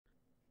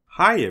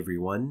Hi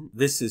everyone,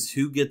 this is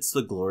Who Gets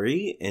the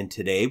Glory, and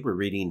today we're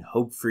reading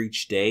Hope for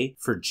Each Day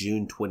for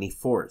June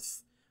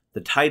 24th.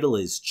 The title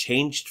is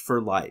Changed for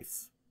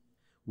Life.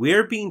 We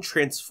are being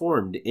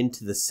transformed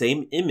into the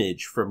same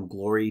image from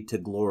glory to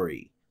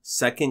glory.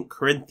 2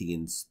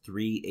 Corinthians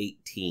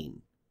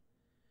 3:18.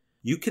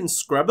 You can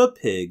scrub a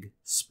pig,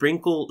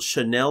 sprinkle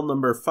Chanel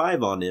No.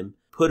 5 on him,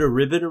 put a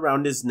ribbon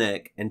around his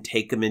neck, and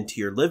take him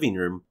into your living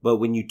room, but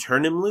when you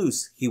turn him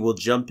loose, he will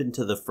jump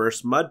into the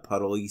first mud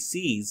puddle he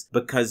sees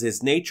because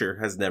his nature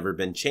has never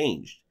been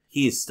changed.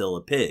 He is still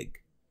a pig.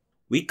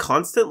 We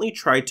constantly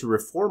try to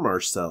reform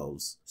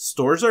ourselves.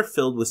 Stores are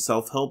filled with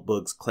self-help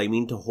books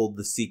claiming to hold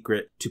the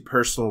secret to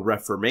personal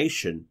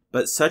reformation,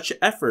 but such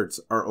efforts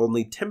are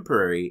only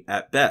temporary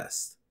at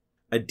best.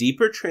 A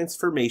deeper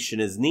transformation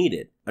is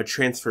needed, a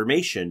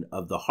transformation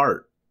of the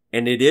heart.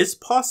 And it is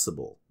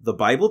possible. The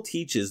Bible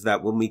teaches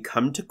that when we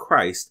come to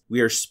Christ, we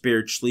are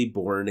spiritually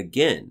born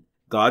again.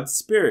 God's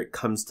Spirit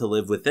comes to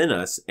live within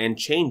us and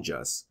change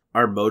us.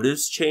 Our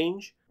motives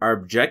change, our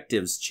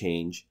objectives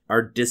change,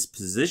 our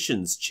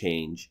dispositions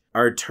change,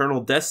 our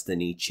eternal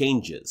destiny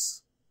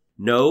changes.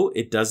 No,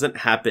 it doesn't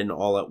happen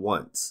all at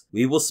once.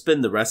 We will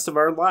spend the rest of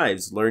our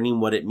lives learning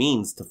what it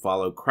means to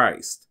follow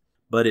Christ.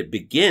 But it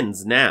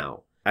begins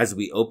now, as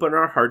we open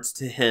our hearts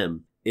to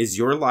Him. Is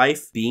your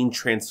life being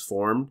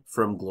transformed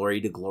from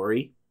glory to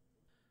glory?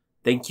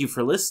 Thank you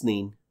for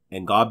listening,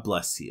 and God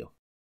bless you.